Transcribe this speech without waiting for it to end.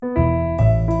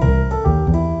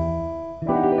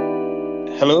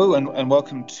Hello and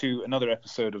welcome to another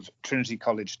episode of Trinity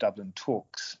College Dublin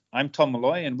Talks. I'm Tom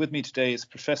Malloy, and with me today is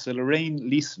Professor Lorraine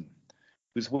Leeson,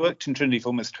 who's worked in Trinity for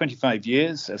almost 25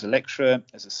 years as a lecturer,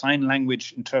 as a sign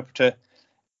language interpreter,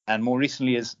 and more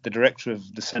recently as the director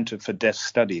of the Centre for Deaf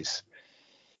Studies.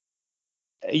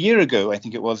 A year ago, I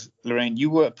think it was, Lorraine,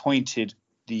 you were appointed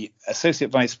the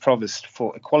Associate Vice Provost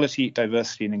for Equality,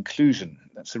 Diversity and Inclusion.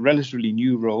 That's a relatively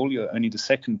new role. You're only the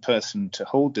second person to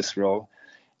hold this role.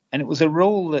 And it was a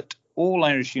role that all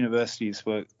Irish universities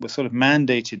were sort of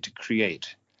mandated to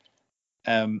create.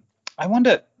 I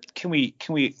wonder, can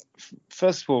we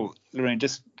first of all, Lorraine,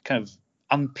 just kind of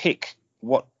unpick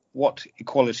what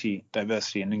equality,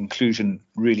 diversity, and inclusion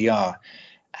really are?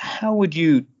 How would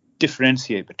you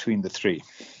differentiate between the three?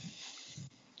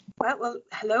 Well,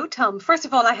 hello, Tom. First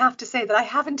of all, I have to say that I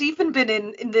haven't even been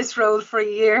in this role for a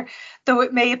year, though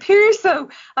it may appear so.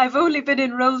 I've only been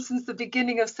in role since the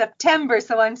beginning of September,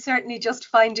 so I'm certainly just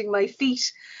finding my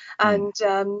feet and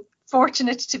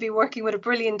fortunate to be working with a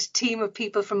brilliant team of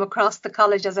people from across the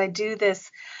college as I do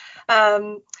this.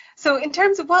 So in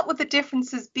terms of what would the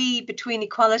differences be between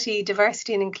equality,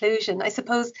 diversity and inclusion, I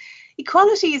suppose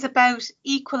equality is about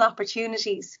equal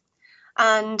opportunities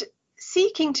and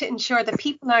seeking to ensure that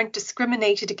people aren't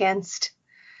discriminated against.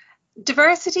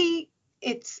 Diversity,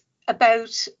 it's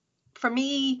about, for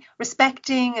me,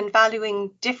 respecting and valuing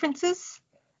differences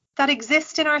that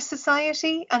exist in our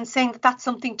society and saying that that's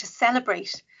something to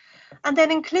celebrate. And then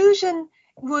inclusion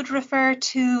would refer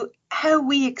to how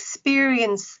we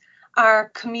experience our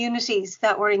communities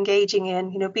that we're engaging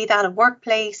in, be that a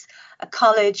workplace, a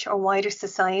college or wider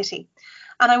society.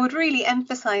 And I would really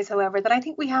emphasize, however, that I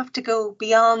think we have to go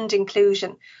beyond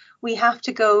inclusion. We have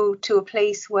to go to a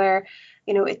place where,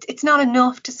 it's not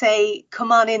enough to say,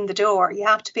 come on in the door. You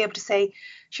have to be able to say,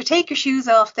 sure, take your shoes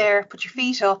off there, put your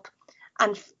feet up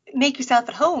and make yourself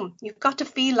at home. You've got to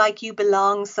feel like you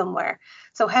belong somewhere.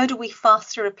 So how do we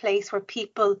foster a place where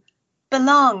people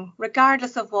belong,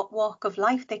 regardless of what walk of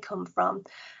life they come from?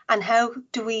 And how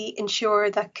do we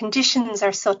ensure that conditions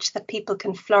are such that people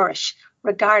can flourish,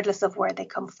 regardless of where they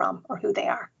come from or who they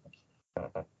are?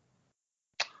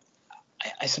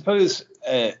 I suppose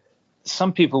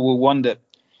some people will wonder,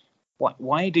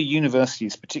 why do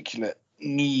universities in particular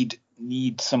need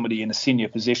somebody in a senior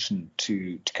position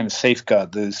to kind of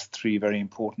safeguard those three very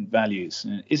important values?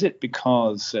 Is it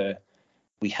because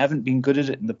we haven't been good at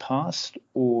it in the past,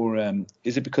 or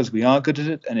is it because we are good at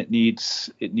it and it needs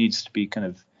to be kind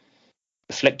of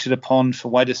reflected upon for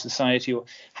wider society? Or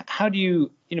how do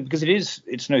you, because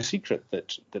it's no secret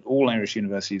that all Irish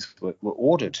universities were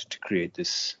ordered to create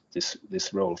this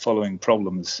role following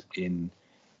problems in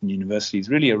universities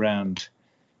really around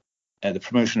the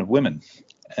promotion of women.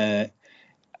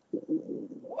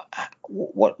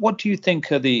 What do you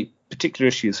think are the particular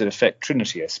issues that affect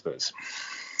Trinity, I suppose?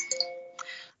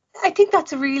 I think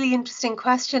that's a really interesting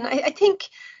question. I think,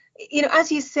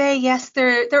 as you say, yes,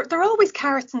 there are always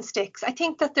carrots and sticks. I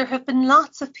think that there have been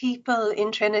lots of people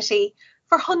in Trinity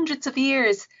for hundreds of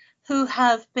years who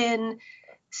have been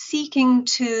seeking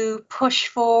to push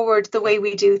forward the way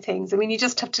we do things. I mean, you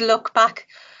just have to look back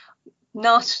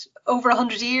not over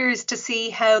 100 years to see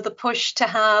how the push to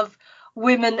have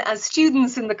women as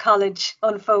students in the college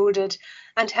unfolded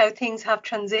and how things have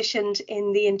transitioned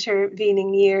in the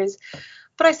intervening years.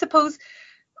 But I suppose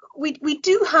we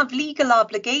do have legal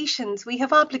obligations. We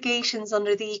have obligations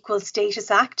under the Equal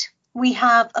Status Act. We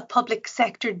have a public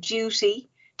sector duty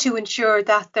to ensure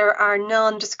that there are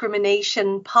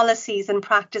non-discrimination policies and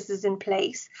practices in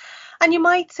place. And you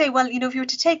might say, well, if you were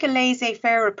to take a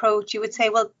laissez-faire approach, you would say,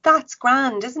 well, that's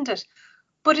grand, isn't it?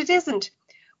 But it isn't.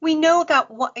 We know that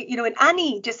in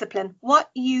any discipline,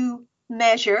 what you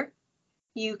measure,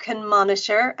 you can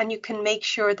monitor and you can make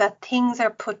sure that things are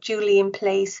put duly in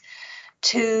place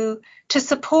to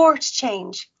support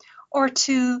change or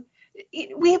to.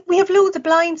 We have loads of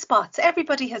blind spots.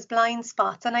 Everybody has blind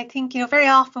spots. And I think, very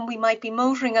often we might be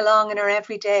motoring along in our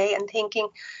everyday and thinking,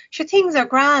 sure, things are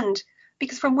grand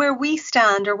because from where we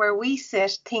stand or where we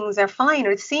sit, things are fine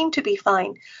or seem to be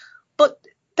fine. But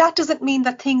that doesn't mean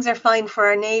that things are fine for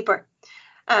our neighbour.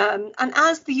 And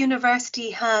as the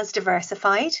university has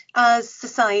diversified, as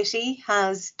society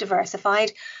has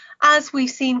diversified, as we've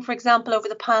seen, for example, over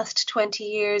the past 20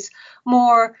 years,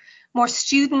 more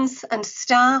students and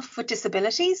staff with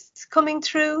disabilities coming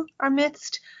through our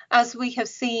midst, as we have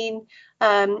seen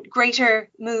greater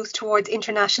moves towards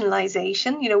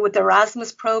internationalisation, with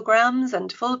Erasmus programmes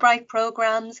and Fulbright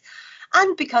programmes,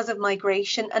 and because of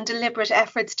migration and deliberate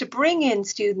efforts to bring in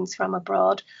students from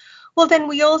abroad, well, then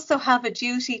we also have a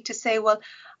duty to say, well,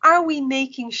 are we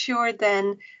making sure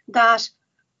then that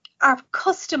our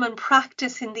custom and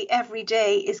practice in the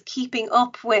everyday is keeping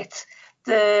up with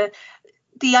the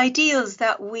ideals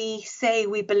that we say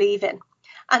we believe in.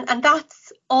 And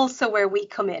that's also where we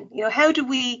come in. How do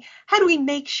we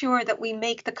make sure that we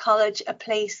make the college a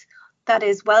place that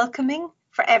is welcoming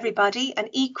for everybody, and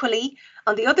equally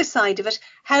on the other side of it,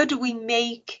 how do we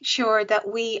make sure that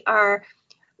we are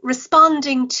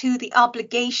responding to the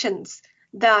obligations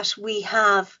that we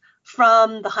have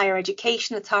from the Higher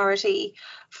Education Authority,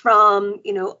 from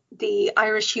the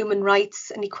Irish Human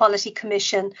Rights and Equality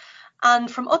Commission,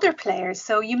 and from other players.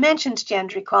 So you mentioned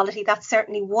gender equality. That's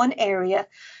certainly one area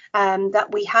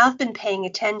that we have been paying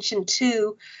attention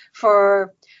to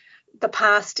for the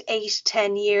past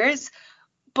 8-10 years.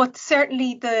 But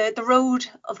certainly the road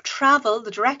of travel,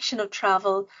 the direction of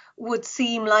travel, would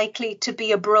seem likely to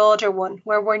be a broader one,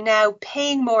 where we're now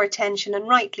paying more attention, and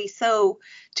rightly so,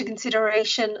 to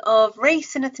consideration of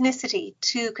race and ethnicity,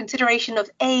 to consideration of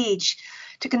age,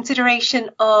 to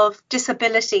consideration of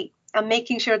disability, and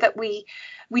making sure that we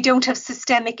don't have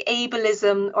systemic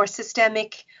ableism or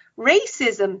systemic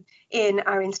racism in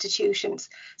our institutions.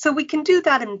 So we can do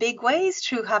that in big ways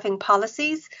through having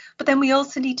policies, but then we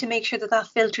also need to make sure that that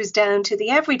filters down to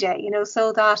the everyday,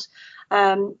 so that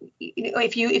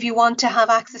if you want to have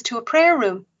access to a prayer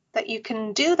room, that you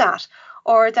can do that,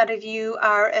 or that if you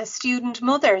are a student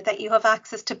mother, that you have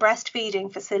access to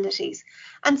breastfeeding facilities,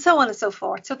 and so on and so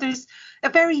forth. So there's a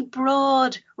very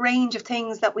broad range of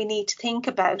things that we need to think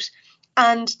about.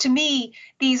 And to me,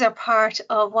 these are part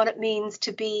of what it means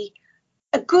to be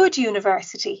a good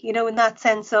university, in that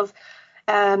sense of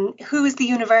who is the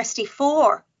university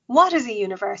for? What is a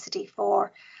university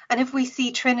for? And if we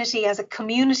see Trinity as a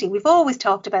community, we've always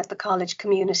talked about the college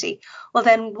community. Well,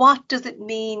 then what does it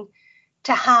mean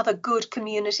to have a good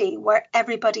community where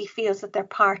everybody feels that they're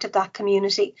part of that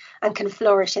community and can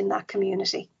flourish in that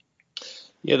community?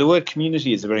 Yeah, the word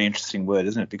community is a very interesting word,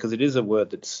 isn't it? Because it is a word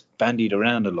that's bandied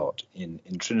around a lot in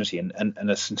Trinity, and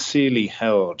a sincerely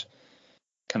held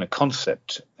kind of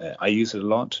concept. I use it a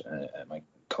lot. My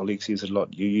colleagues use it a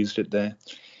lot. You used it there.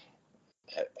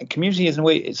 Community is, in a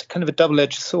way, it's kind of a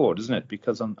double-edged sword, isn't it?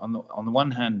 Because on the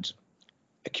one hand,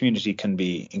 a community can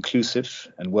be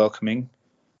inclusive and welcoming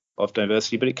of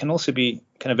diversity, but it can also be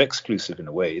kind of exclusive in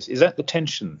a way. Is that the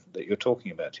tension that you're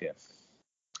talking about here?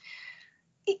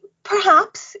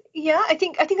 Perhaps, yeah. I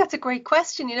think that's a great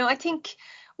question. I think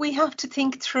we have to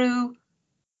think through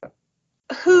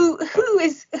who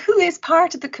is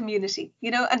part of the community,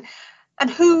 and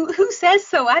who says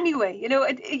so anyway.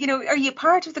 Are you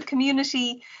part of the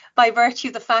community by virtue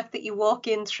of the fact that you walk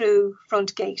in through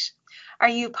front gate? Are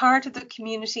you part of the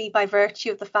community by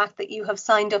virtue of the fact that you have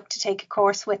signed up to take a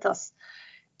course with us?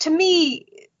 To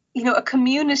me, a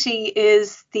community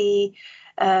is the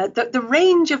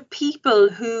range of people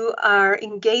who are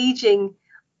engaging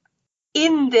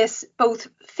in this both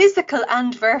physical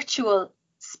and virtual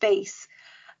space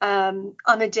on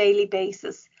a daily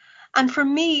basis. And for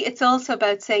me, it's also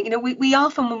about saying, we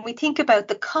often, when we think about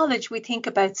the college, we think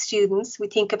about students, we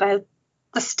think about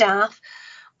the staff,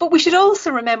 but we should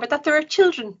also remember that there are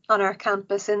children on our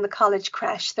campus in the college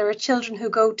creche. There are children who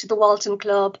go to the Walton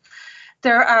Club.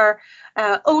 There are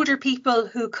older people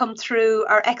who come through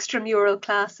our extramural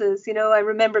classes. I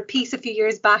remember a piece a few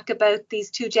years back about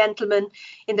these two gentlemen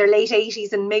in their late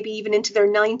 80s and maybe even into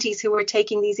their 90s who were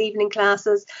taking these evening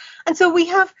classes. And so we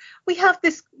have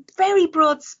this very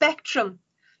broad spectrum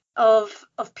of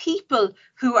people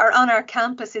who are on our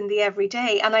campus in the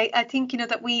everyday. And I think,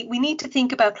 that we need to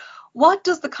think about what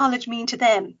does the college mean to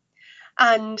them,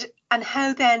 and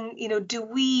how then, do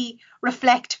we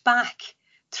reflect back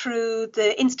through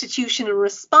the institutional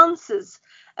responses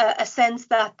a sense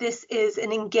that this is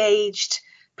an engaged,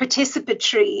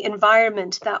 participatory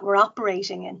environment that we're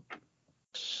operating in.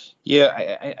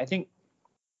 Yeah, I think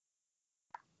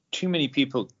too many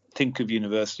people think of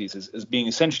universities as being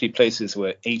essentially places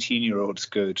where 18-year-olds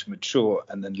go to mature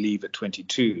and then leave at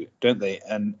 22, don't they?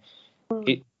 And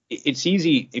it's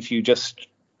easy if you just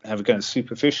have a kind of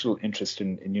superficial interest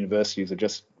in universities or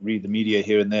just read the media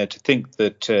here and there to think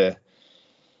that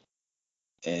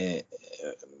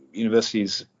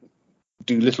universities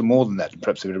do little more than that, and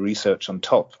perhaps a bit of research on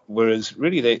top. Whereas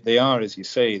really they are, as you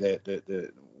say,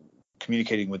 they're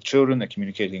communicating with children, they're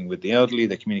communicating with the elderly,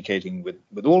 they're communicating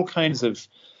with all kinds of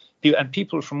people, and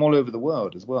people from all over the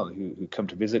world as well, who come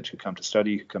to visit, who come to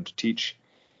study, who come to teach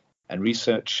and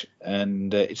research.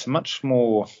 And it's a much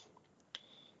more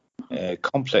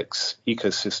complex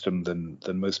ecosystem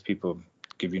than most people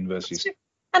give universities.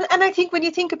 And I think when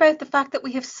you think about the fact that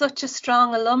we have such a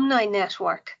strong alumni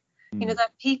network,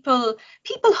 that people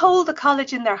hold the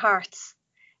college in their hearts.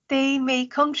 they may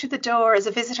come through the door as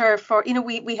a visitor for,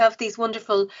 we have these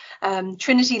wonderful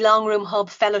Trinity Long Room Hub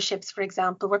fellowships, for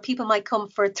example, where people might come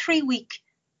for a 3-week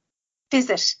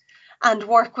visit and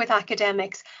work with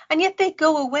academics. And yet they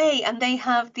go away and they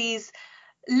have these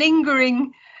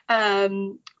lingering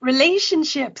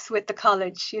relationships with the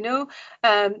college. You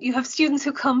have students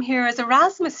who come here as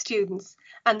Erasmus students,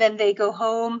 and then they go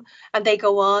home and they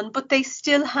go on, but they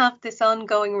still have this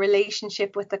ongoing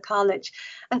relationship with the college.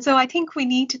 And so I think we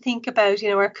need to think about,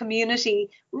 our community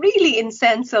really in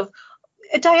sense of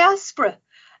a diaspora,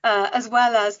 as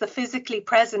well as the physically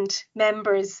present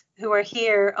members who are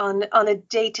here on a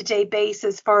day-to-day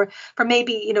basis for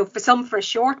maybe, for some for a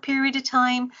short period of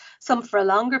time, some for a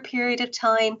longer period of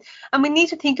time. And we need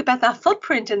to think about that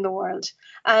footprint in the world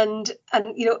and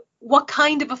what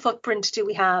kind of a footprint do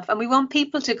we have? And we want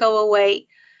people to go away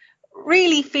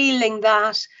really feeling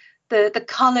that the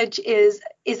college is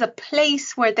a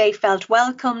place where they felt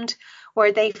welcomed,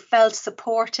 where they felt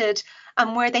supported,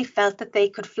 and where they felt that they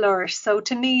could flourish. So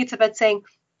to me, it's about saying,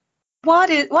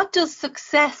 what does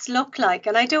success look like?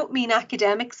 And I don't mean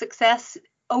academic success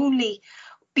only,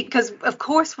 because of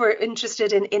course we're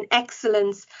interested in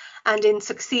excellence and in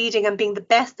succeeding and being the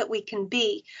best that we can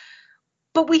be.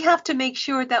 But we have to make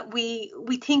sure that we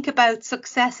think about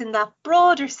success in that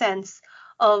broader sense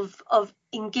of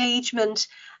engagement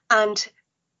and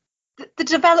the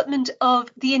development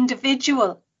of the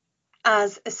individual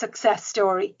as a success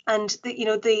story, and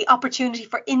the opportunity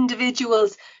for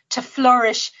individuals to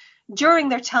flourish during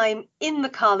their time in the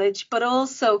college, but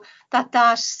also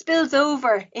that spills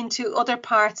over into other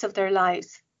parts of their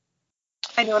lives.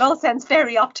 I know it all sounds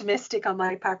very optimistic on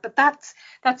my part, but that's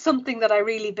something that I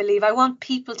really believe. I want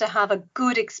people to have a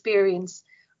good experience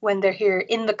when they're here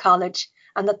in the college,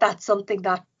 and that's something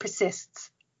that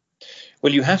persists.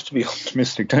 Well, you have to be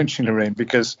optimistic, don't you, Lorraine?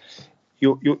 Because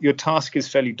your task is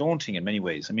fairly daunting in many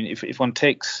ways. I mean, if one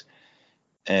takes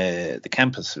the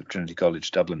campus of Trinity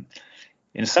College Dublin,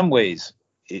 in some ways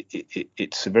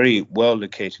it's a very well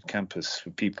located campus for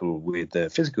people with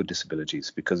physical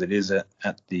disabilities, because it is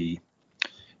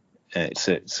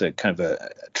it's a kind of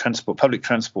a public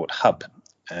transport hub,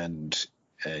 and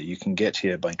you can get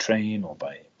here by train or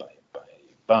by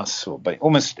bus or by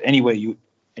almost any way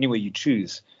you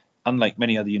choose, unlike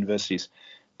many other universities.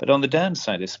 But on the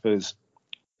downside, I suppose,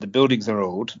 the buildings are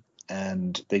old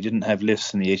and they didn't have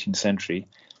lifts in the 18th century,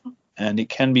 and it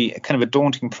can be a kind of a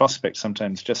daunting prospect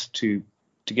sometimes just to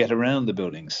get around the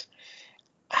buildings.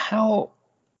 How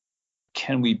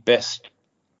can we best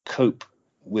cope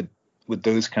with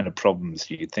those kind of problems,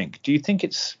 do you think? Do you think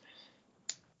it's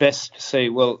best to say,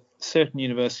 well, certain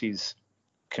universities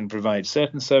can provide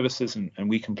certain services and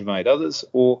we can provide others,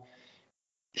 or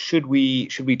should we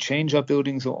change our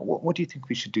buildings, or what do you think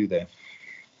we should do there?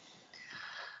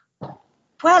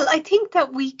 Well, I think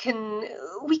that we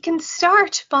can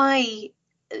start by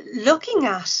looking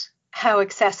at how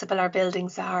accessible our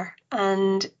buildings are.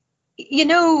 And,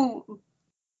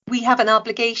 we have an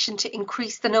obligation to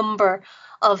increase the number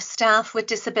of staff with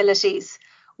disabilities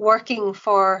working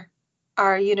for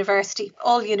our university.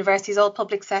 All universities, all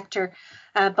public sector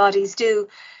bodies do,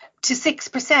 to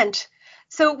 6%.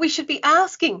 So we should be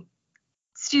asking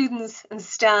students and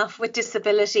staff with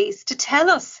disabilities to tell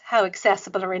us how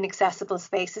accessible or inaccessible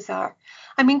spaces are.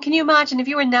 I mean, can you imagine if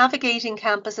you were navigating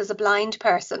campus as a blind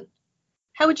person?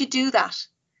 How would you do that?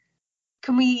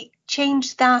 Can we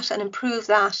change that and improve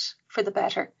that for the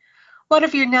better? What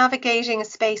if you're navigating a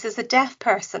space as a deaf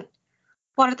person?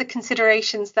 What are the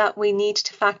considerations that we need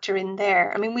to factor in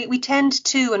there? I mean, we tend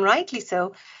to, and rightly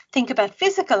so, think about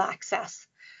physical access.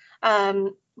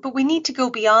 But we need to go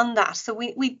beyond that. So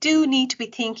we do need to be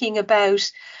thinking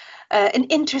about an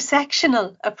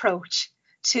intersectional approach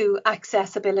to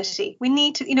accessibility. We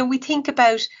need to, we think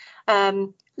about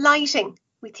lighting.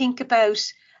 We think about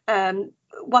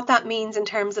what that means in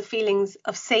terms of feelings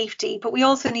of safety. But we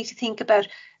also need to think about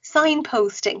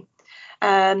signposting,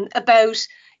 about,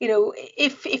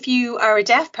 if you are a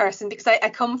deaf person, because I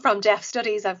come from deaf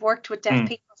studies, I've worked with deaf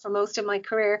people for most of my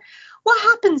career. What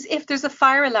happens if there's a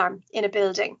fire alarm in a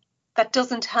building that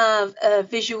doesn't have a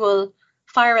visual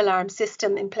fire alarm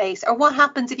system in place? Or what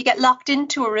happens if you get locked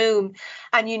into a room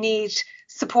and you need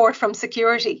support from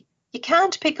security? You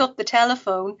can't pick up the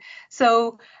telephone.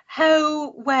 So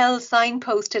how well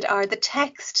signposted are the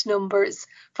text numbers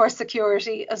for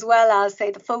security, as well as,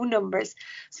 say, the phone numbers?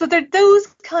 So they're those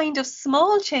kind of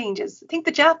small changes. I think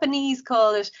the Japanese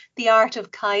call it the art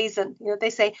of Kaizen. They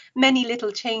say many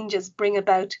little changes bring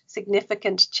about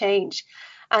significant change.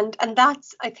 And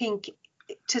that's, I think,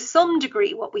 to some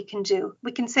degree what we can do.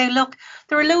 We can say, look,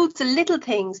 there are loads of little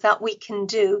things that we can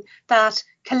do that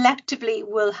collectively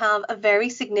will have a very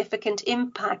significant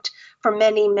impact for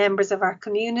many members of our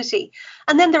community.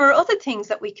 And then there are other things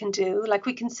that we can do, like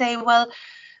we can say, well,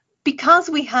 because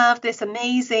we have this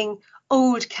amazing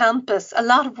old campus, a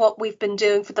lot of what we've been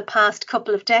doing for the past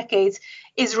couple of decades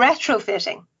is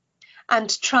retrofitting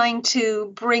and trying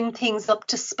to bring things up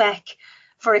to spec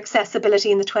for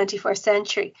accessibility in the 21st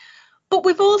century. But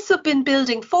we've also been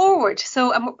building forward.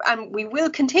 So and we will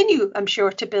continue, I'm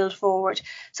sure, to build forward.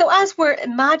 So as we're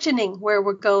imagining where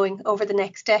we're going over the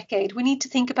next decade, we need to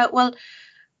think about, well,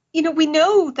 we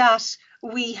know that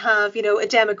we have, a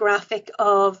demographic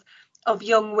of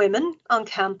young women on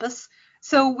campus.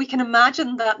 So we can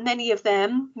imagine that many of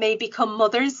them may become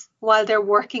mothers while they're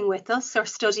working with us or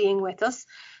studying with us.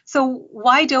 So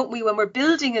why don't we, when we're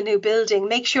building a new building,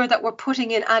 make sure that we're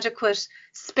putting in adequate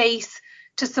space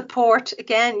to support,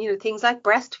 again, things like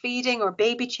breastfeeding or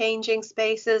baby changing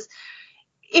spaces.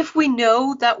 If we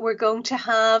know that we're going to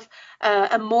have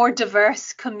a more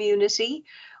diverse community,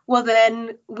 well,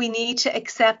 then we need to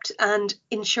accept and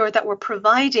ensure that we're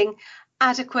providing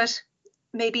adequate,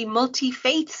 maybe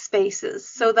multi-faith spaces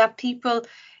so that people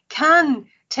can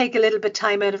take a little bit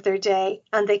time out of their day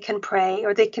and they can pray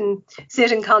or they can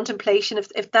sit in contemplation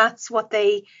if that's what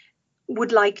they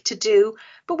would like to do.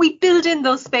 But we build in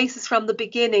those spaces from the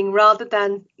beginning rather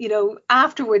than,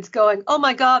 afterwards going, oh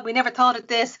my God, we never thought of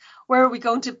this. Where are we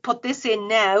going to put this in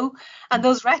now? And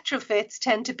those retrofits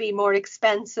tend to be more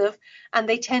expensive and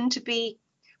they tend to be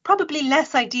probably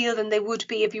less ideal than they would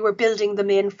be if you were building them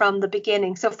in from the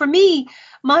beginning. So for me,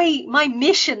 my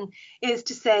mission is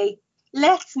to say,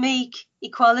 let's make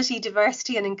equality,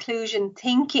 diversity and inclusion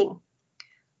thinking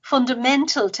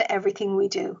fundamental to everything we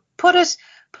do. Put it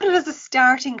as a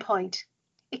starting point.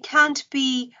 It can't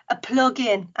be a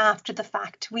plug-in after the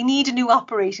fact. We need a new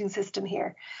operating system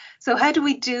here. So how do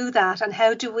we do that? And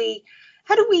how do we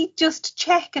just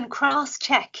check and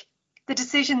cross-check the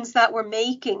decisions that we're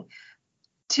making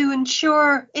to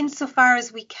ensure, insofar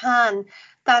as we can,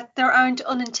 that there aren't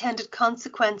unintended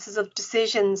consequences of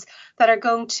decisions that are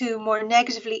going to more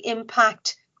negatively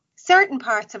impact certain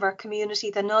parts of our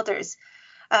community than others.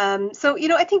 So,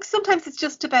 I think sometimes it's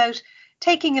just about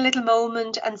taking a little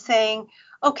moment and saying,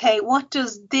 okay, what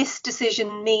does this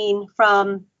decision mean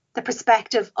from the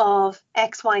perspective of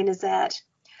X, Y, and Z,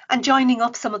 and joining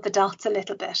up some of the dots a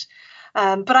little bit.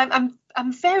 But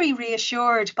I'm very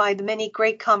reassured by the many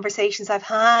great conversations I've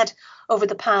had over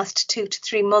the past 2 to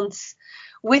 3 months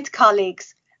with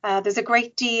colleagues. There's a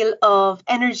great deal of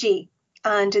energy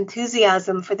and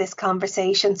enthusiasm for this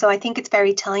conversation. So I think it's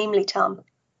very timely, Tom.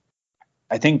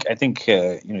 I think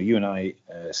you and I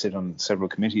sit on several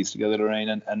committees together, Lorraine,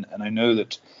 and I know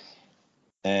that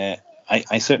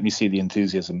I certainly see the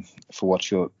enthusiasm for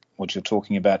what you're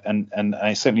talking about, and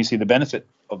I certainly see the benefit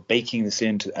of baking this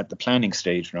into at the planning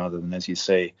stage rather than, as you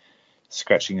say,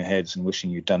 scratching your heads and wishing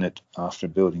you'd done it after a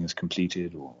building is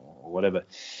completed or whatever.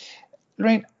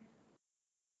 Lorraine,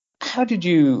 how did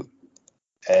you?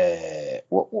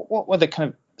 What were the kind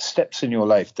of steps in your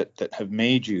life that have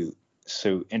made you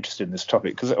so interested in this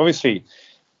topic? Because obviously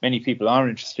many people are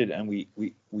interested, and we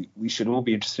should all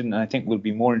be interested, and I think we'll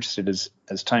be more interested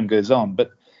as time goes on.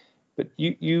 But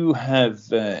you've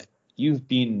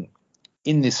been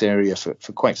in this area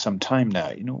for quite some time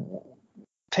now.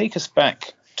 Take us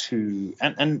back to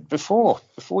and before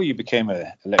you became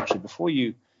a lecturer, before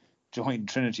you joined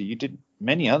Trinity, you did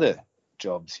many other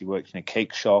jobs. You worked in a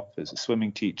cake shop, as a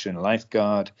swimming teacher and a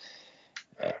lifeguard,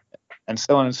 and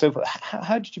so on and so forth.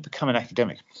 How did you become an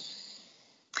academic?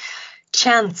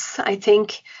 Chance, I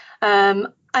think.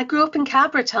 I grew up in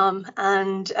Cabra, Tom,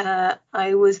 and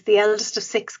I was the eldest of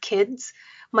 6 kids.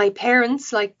 My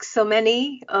parents, like so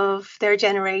many of their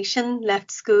generation,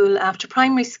 left school after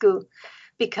primary school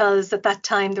because at that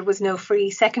time there was no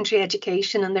free secondary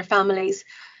education and their families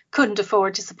couldn't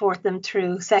afford to support them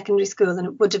through secondary school, and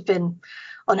it would have been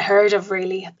unheard of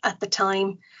really at the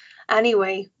time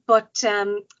anyway. But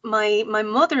my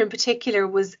mother in particular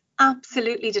was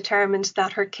absolutely determined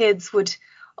that her kids would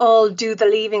all do the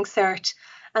Leaving Cert,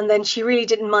 and then she really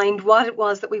didn't mind what it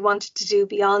was that we wanted to do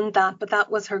beyond that, but that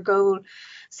was her goal.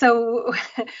 So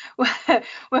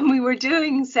when we were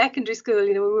doing secondary school,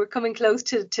 we were coming close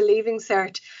to Leaving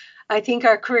Cert, I think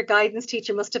our career guidance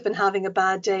teacher must have been having a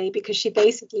bad day, because she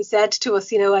basically said to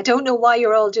us, I don't know why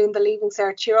you're all doing the Leaving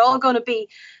Cert. You're all going to be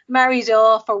married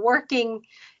off or working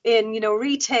in,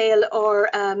 retail or,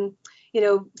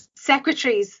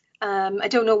 secretaries. I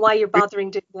don't know why you're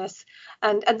bothering doing this.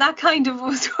 And that kind of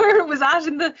was where it was at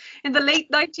in the late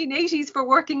 1980s for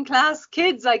working class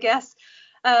kids, I guess.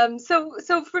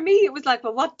 So for me, it was like,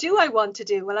 well, what do I want to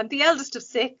do? Well, I'm the eldest of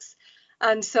six.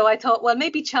 And so I thought, well,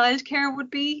 maybe childcare would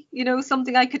be,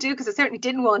 something I could do, because I certainly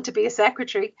didn't want to be a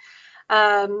secretary.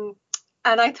 Um,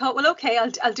 and I thought, well, okay,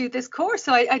 I'll do this course.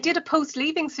 So I did a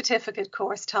post-leaving certificate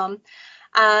course, Tom.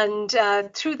 And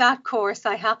through that course,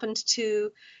 I happened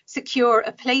to secure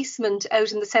a placement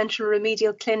out in the Central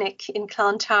Remedial Clinic in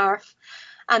Clontarf.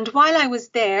 And while I was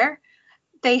there,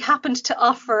 they happened to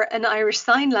offer an Irish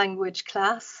Sign Language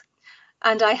class.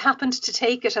 And I happened to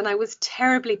take it, and I was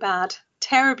terribly bad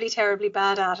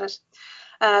at it.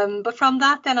 But from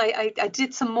that, then I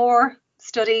did some more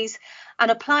studies and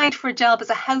applied for a job as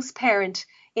a house parent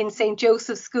in St.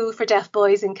 Joseph's School for Deaf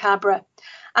Boys in Cabra.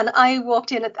 And I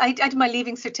walked in, I did my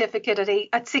leaving certificate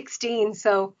at 16,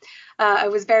 so I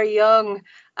was very young.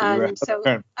 And so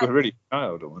you were really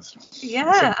child almost.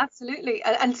 Yeah, absolutely.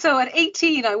 And so at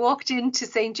 18, I walked into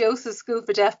St. Joseph's School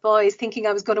for Deaf Boys thinking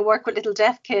I was going to work with little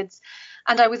deaf kids.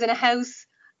 And I was in a house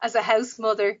as a house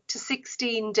mother to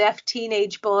 16 deaf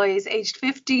teenage boys aged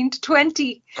 15 to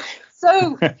 20.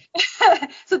 So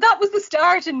so that was the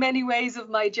start in many ways of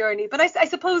my journey. But I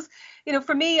suppose,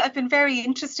 for me, I've been very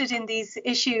interested in these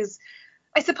issues.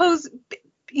 I suppose,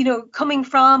 coming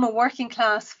from a working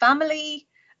class family,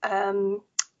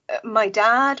 my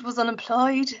dad was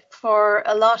unemployed for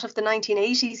a lot of the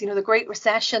 1980s, the Great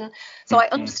Recession. So I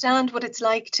understand what it's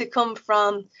like to come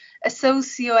from a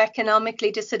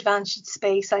socioeconomically disadvantaged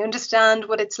space. I understand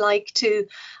what it's like to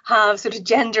have sort of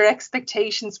gender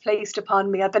expectations placed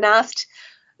upon me. I've been asked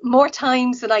more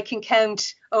times than I can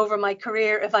count over my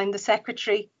career if I'm the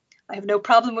secretary. I have no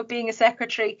problem with being a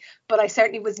secretary, but I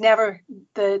certainly was never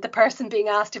the person being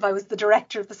asked if I was the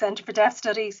director of the Centre for Deaf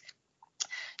Studies.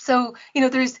 So,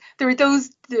 there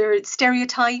are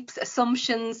stereotypes,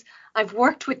 assumptions. I've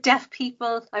worked with deaf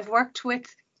people. I've worked with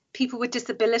people with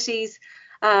disabilities.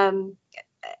 And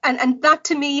that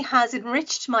to me has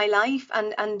enriched my life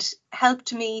and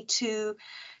helped me to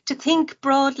think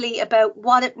broadly about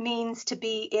what it means to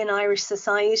be in Irish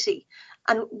society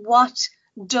and what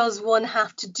does one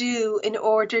have to do in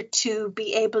order to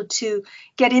be able to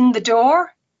get in the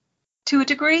door to a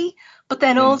degree, but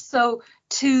then also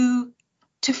to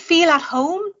feel at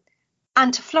home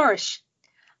and to flourish.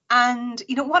 And,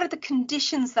 what are the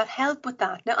conditions that help with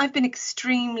that? Now, I've been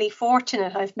extremely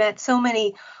fortunate. I've met so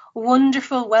many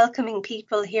wonderful, welcoming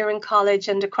people here in college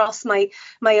and across my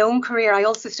own career. I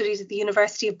also studied at the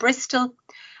University of Bristol.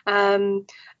 And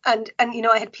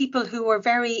I had people who were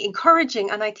very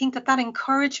encouraging. And I think that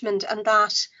encouragement and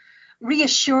that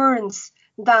reassurance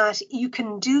that you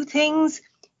can do things,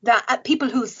 that people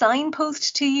who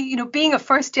signpost to you, being a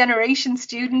first generation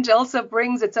student also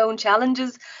brings its own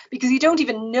challenges because you don't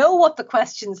even know what the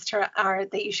questions are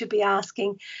that you should be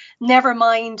asking, never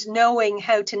mind knowing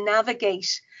how to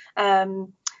navigate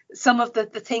some of the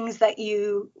things that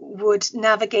you would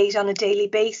navigate on a daily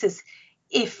basis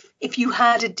if you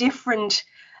had a different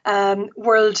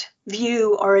world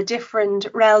view or a different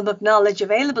realm of knowledge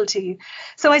available to you.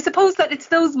 So I suppose that it's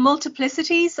those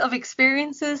multiplicities of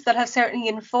experiences that have certainly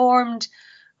informed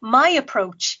my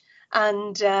approach,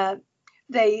 and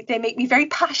they make me very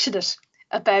passionate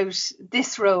about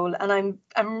this role. And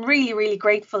I'm really, really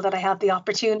grateful that I have the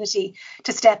opportunity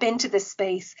to step into this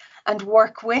space and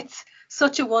work with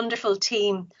such a wonderful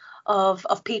team of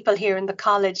people here in the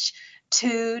college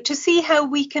to see how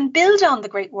we can build on the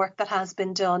great work that has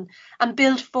been done and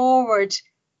build forward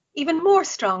even more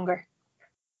stronger.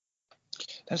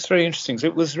 That's very interesting. So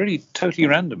it was really totally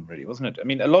random, really, wasn't it? I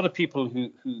mean, a lot of people who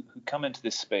come into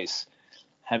this space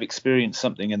have experienced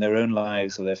something in their own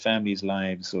lives or their families'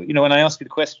 lives. Or, when I asked you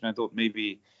the question, I thought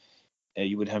maybe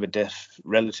you would have a deaf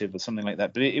relative or something like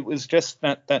that. But it was just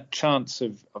that chance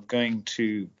of going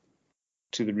to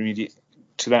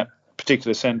that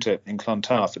particular centre in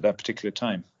Clontarf at that particular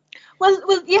time.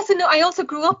 Well, yes and no. I also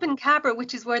grew up in Cabra,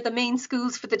 which is where the main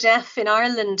schools for the deaf in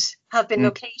Ireland have been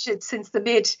located since the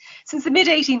mid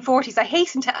 1840s. I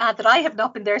hasten to add that I have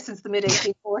not been there since the mid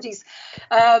 1840s.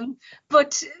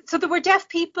 But so there were deaf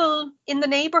people in the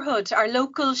neighbourhood. Our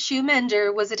local shoe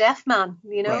mender was a deaf man.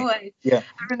 Right. I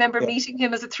remember meeting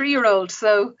him as a 3-year-old.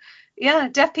 So yeah,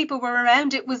 deaf people were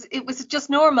around. It was just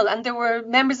normal, and there were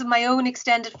members of my own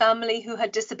extended family who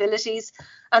had disabilities,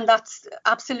 and that's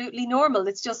absolutely normal.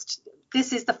 It's just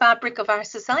this is the fabric of our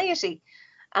society,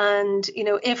 and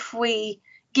if we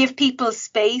give people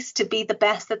space to be the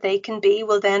best that they can be,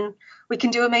 well, then we can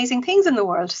do amazing things in the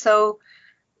world. So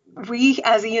we,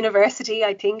 as a university,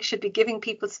 I think, should be giving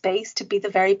people space to be the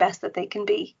very best that they can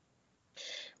be.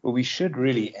 Well, we should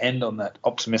really end on that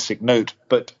optimistic note,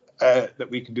 but that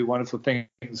we can do wonderful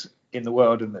things in the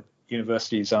world and that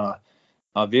universities are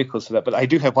our vehicles for that. But I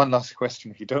do have one last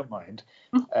question, if you don't mind.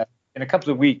 In a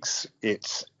couple of weeks,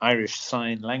 it's Irish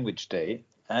Sign Language Day,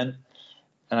 and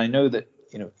I know that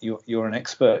you're an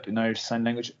expert in Irish Sign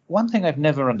Language. One thing I've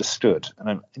never understood, and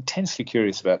I'm intensely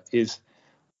curious about, is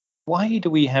why do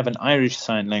we have an Irish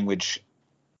Sign Language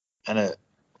and a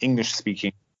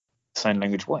English-speaking sign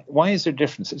language? Why is there a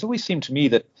difference? It's always seemed to me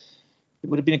that it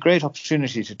would have been a great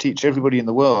opportunity to teach everybody in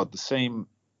the world the same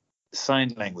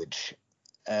sign language,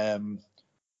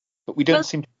 but we don't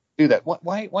seem to do that.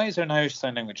 Why is there an Irish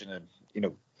Sign Language and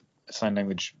a sign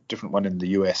language, different one in the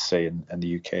US, say, and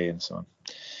the UK, and so on?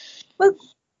 Well,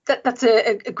 that's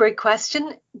a great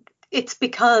question. It's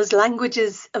because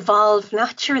languages evolve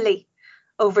naturally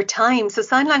over time. So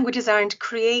sign languages aren't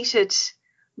created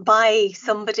by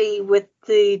somebody with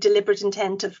the deliberate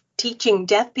intent of teaching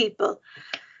deaf people.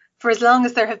 For as long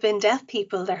as there have been deaf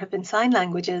people, there have been sign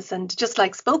languages. And just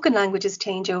like spoken languages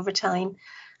change over time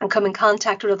and come in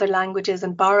contact with other languages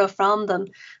and borrow from them,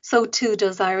 so too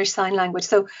does Irish Sign Language.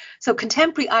 So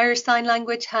contemporary Irish Sign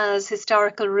Language has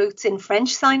historical roots in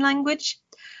French Sign Language,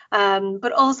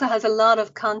 but also has a lot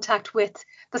of contact with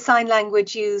the sign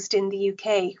language used in the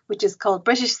UK, which is called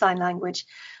British Sign Language.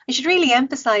 I should really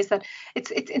emphasize that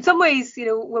it's in some ways,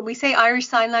 when we say Irish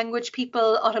Sign Language,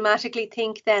 people automatically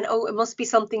think then, oh, it must be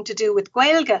something to do with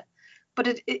Gaeilge, but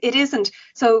it isn't.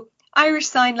 So Irish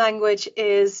Sign Language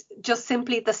is just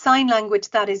simply the sign language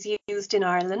that is used in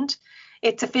Ireland.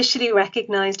 It's officially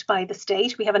recognised by the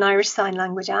state. We have an Irish Sign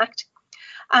Language Act.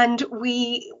 And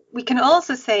we can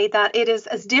also say that it is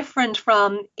as different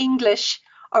from English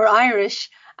or Irish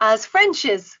as French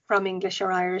is from English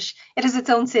or Irish. It has its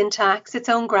own syntax, its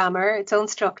own grammar, its own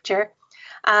structure,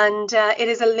 and it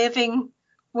is a living,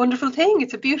 wonderful thing.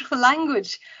 It's a beautiful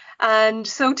language. And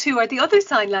so too are the other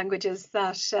sign languages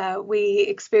that we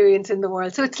experience in the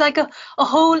world. So it's like a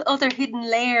whole other hidden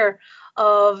layer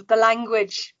of the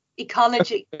language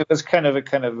ecology. It was kind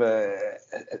of a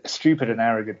stupid and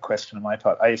arrogant question on my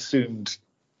part. I assumed,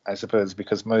 I suppose,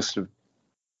 because most of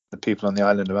the people on the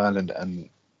island of Ireland and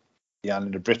the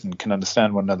island of Britain can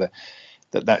understand one another,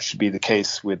 that should be the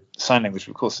case with sign language.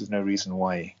 Of course, there's no reason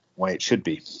why it should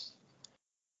be.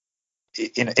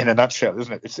 In a nutshell,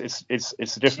 isn't it?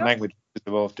 It's a different language. It's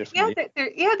evolved differently.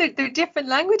 They're different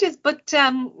languages, but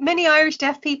many Irish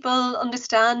deaf people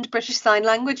understand British Sign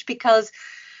Language because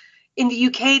in the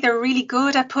UK they're really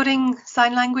good at putting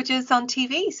sign languages on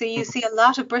TV. So you see a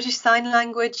lot of British Sign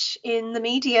Language in the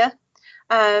media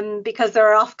because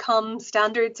there are Ofcom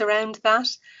standards around that.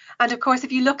 And of course,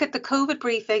 if you look at the COVID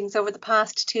briefings over the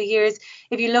past 2 years,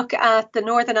 if you look at the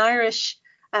Northern Irish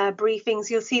briefings,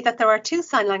 you'll see that there are 2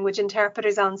 sign language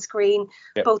interpreters on screen,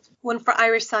 both one for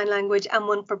Irish Sign Language and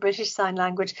one for British Sign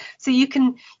Language. So you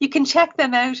can check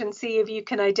them out and see if you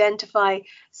can identify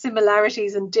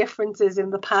similarities and differences in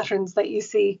the patterns that you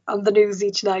see on the news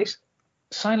each night.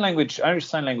 Sign language, Irish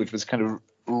Sign Language was kind of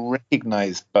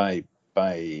recognised by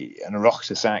an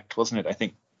Oireachtas Act, wasn't it? I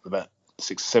think about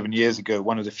 6 or 7 years ago,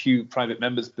 one of the few private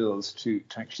members' bills to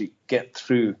actually get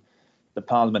through the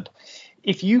Parliament.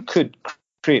 If you could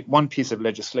create one piece of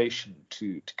legislation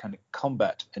to kind of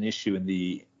combat an issue in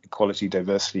the equality,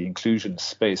 diversity, inclusion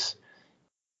space,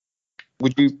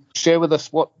 would you share with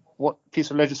us what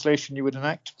piece of legislation you would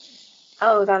enact?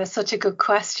 Oh, that is such a good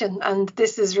question. And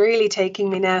this is really taking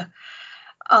me now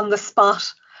on the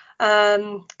spot.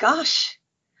 Gosh,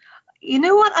 you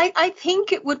know what? I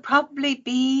think it would probably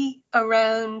be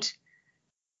around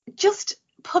just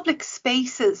public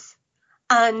spaces.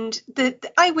 And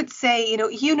I would say,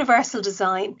 universal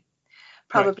design,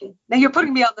 probably. Right. Now, you're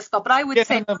putting me on the spot, but I would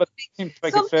say but it seems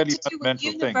like a fairly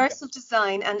fundamental universal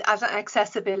design and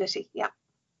accessibility, yeah.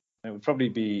 It would probably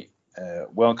be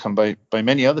welcomed by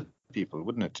many other people,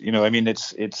 wouldn't it? I mean,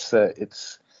 it's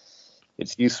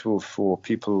useful for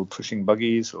people pushing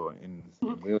buggies or in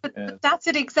wheelchairs. But that's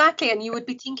it exactly. And you would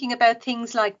be thinking about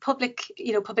things like public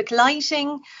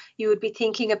lighting. You would be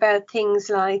thinking about things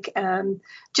like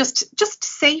just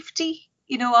safety,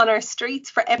 on our streets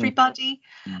for everybody.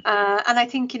 And I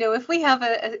think, if we have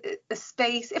a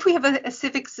space, if we have a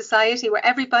civic society where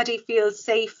everybody feels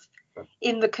safe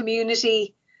in the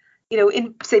community,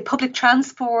 in, say, public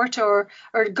transport or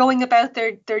going about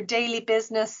their daily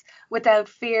business without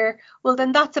fear, well,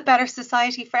 then that's a better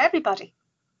society for everybody.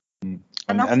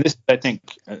 And this, I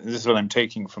think, this is what I'm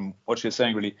taking from what you're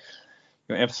saying, really.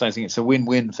 You're emphasizing it's a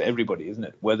win-win for everybody, isn't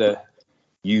it? Whether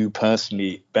you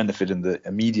personally benefit in the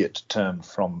immediate term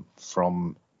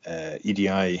from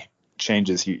EDI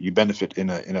changes, you benefit in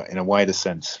a wider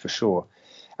sense, for sure.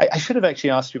 I should have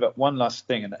actually asked you about one last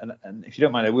thing, and if you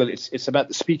don't mind, I will. It's about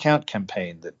the Speak Out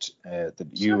campaign that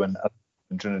you and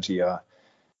Trinity are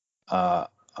are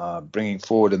bringing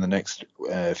forward in the next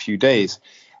few days.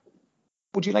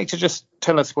 Would you like to just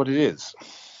tell us what it is?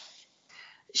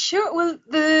 Sure. Well,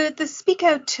 the Speak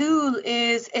Out tool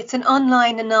it's an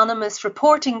online anonymous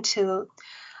reporting tool.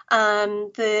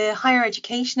 The Higher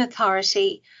Education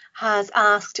Authority has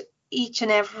asked each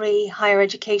and every higher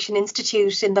education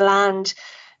institute in the land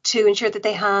to ensure that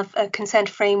they have a consent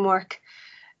framework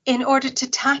in order to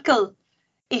tackle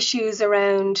issues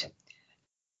around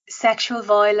sexual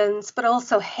violence, but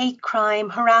also hate crime,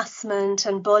 harassment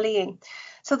and bullying.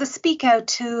 So the Speak Out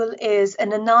tool is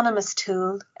an anonymous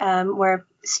tool where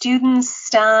students,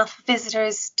 staff,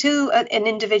 visitors to an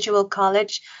individual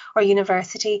college or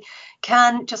university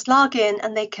can just log in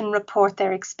and they can report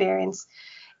their experience.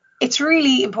 It's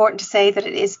really important to say that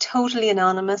it is totally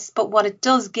anonymous, but what it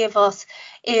does give us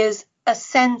is a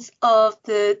sense of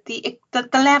the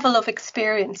level of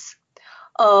experience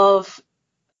of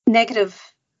negative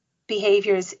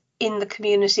behaviours in the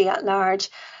community at large.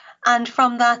 And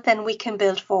from that, then we can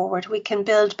build forward. We can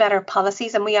build better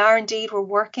policies. And we're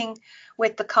working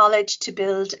with the college to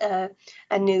build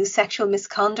a new sexual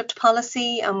misconduct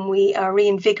policy. And we are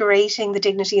reinvigorating the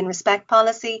dignity and respect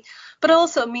policy. But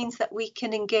also it means that we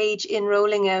can engage in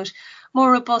rolling out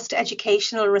more robust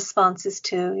educational responses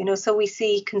too. So we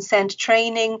see consent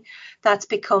training that's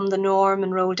become the norm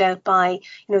and rolled out by,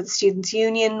 the Students'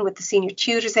 Union, with the senior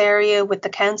tutors area, with the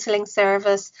counselling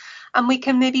service. And we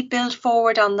can maybe build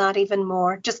forward on that even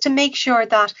more, just to make sure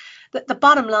that the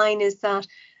bottom line is that,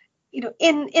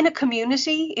 in a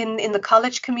community, in the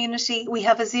college community, we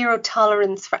have a zero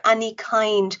tolerance for any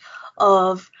kind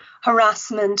of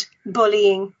harassment,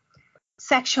 bullying,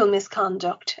 sexual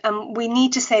misconduct. And we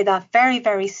need to say that very,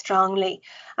 very strongly.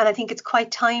 And I think it's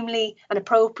quite timely and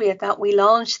appropriate that we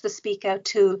launch the Speak Out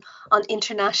tool on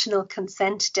International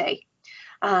Consent Day.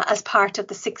 As part of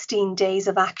the 16 days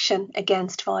of action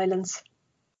against violence.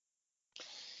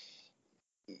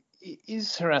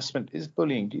 Is harassment, is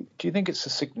bullying, do you think it's a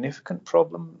significant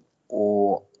problem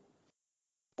or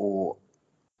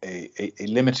a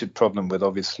limited problem with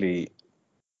obviously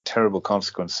terrible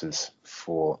consequences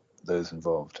for those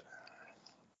involved?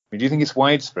 Do you think it's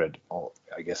widespread? Or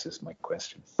I guess is my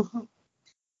question. Mm-hmm.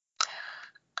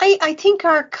 I think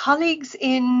our colleagues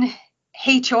in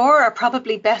HR are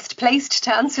probably best placed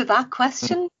to answer that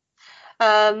question.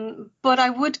 But I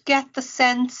would get the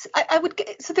sense,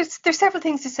 so there's several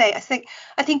things to say.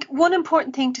 I think one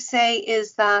important thing to say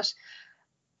is that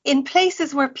in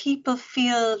places where people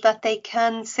feel that they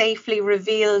can safely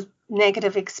reveal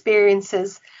negative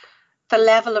experiences, the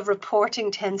level of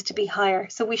reporting tends to be higher.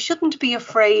 So we shouldn't be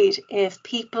afraid if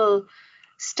people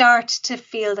start to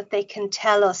feel that they can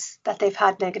tell us that they've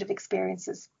had negative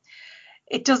experiences.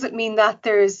 It doesn't mean that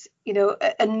there's,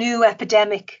 a new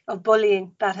epidemic of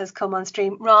bullying that has come on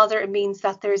stream. Rather, it means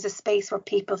that there is a space where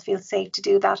people feel safe to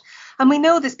do that. And we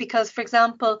know this because, for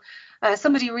example,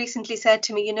 somebody recently said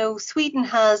to me, Sweden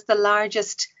has the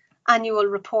largest annual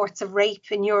reports of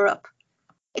rape in Europe.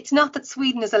 It's not that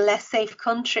Sweden is a less safe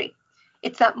country.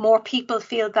 It's that more people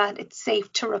feel that it's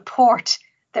safe to report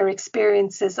their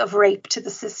experiences of rape to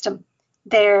the system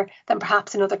there than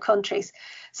perhaps in other countries.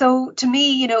 So to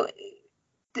me,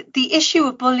 the issue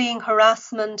of bullying,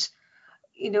 harassment,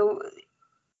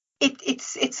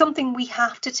 it's something we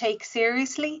have to take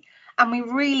seriously, and we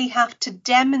really have to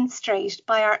demonstrate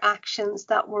by our actions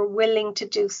that we're willing to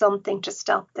do something to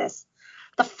stop this.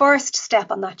 The first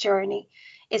step on that journey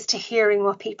is to hearing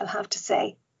what people have to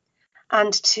say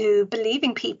and to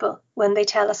believing people when they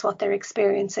tell us what their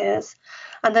experience is.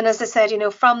 And then, as I said,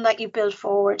 from that you build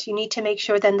forward. You need to make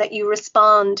sure then that you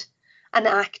respond and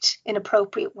act in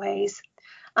appropriate ways.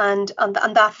 And on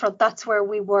that front, that's where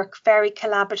we work very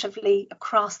collaboratively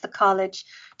across the college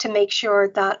to make sure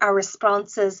that our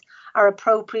responses are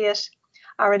appropriate,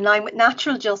 are in line with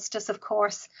natural justice, of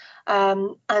course,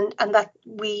 and that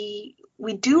we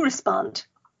do respond.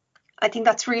 I think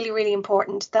that's really, really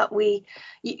important, that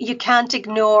you can't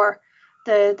ignore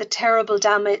the terrible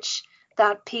damage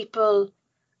that people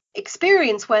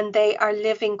experience when they are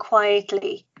living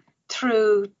quietly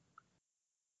through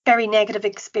very negative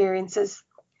experiences.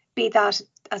 Be that,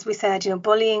 as we said,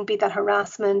 bullying, be that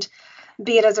harassment,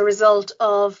 be it as a result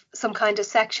of some kind of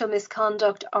sexual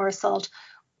misconduct or assault.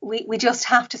 We just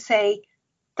have to say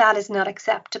that is not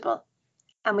acceptable.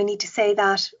 And we need to say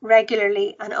that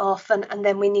regularly and often. And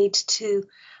then we need to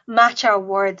match our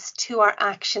words to our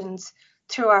actions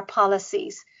through our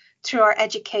policies, through our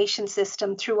education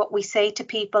system, through what we say to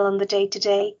people on the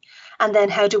day-to-day. And then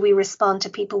how do we respond to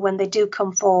people when they do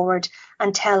come forward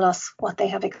and tell us what they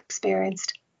have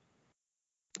experienced?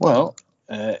 Well,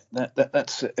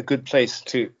 that's a good place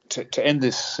to end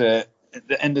this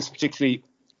end this particular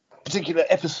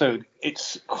episode,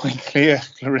 it's quite clear,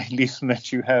 Lorraine Leeson,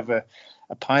 that you have a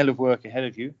pile of work ahead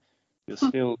of you. You're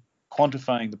still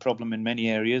quantifying the problem in many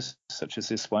areas, such as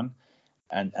this one,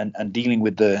 and dealing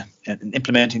with and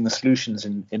implementing the solutions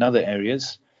in other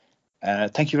areas.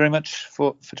 Thank you very much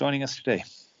for joining us today.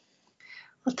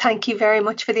 Well, thank you very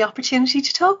much for the opportunity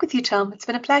to talk with you, Tom. It's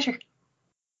been a pleasure.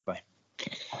 Bye.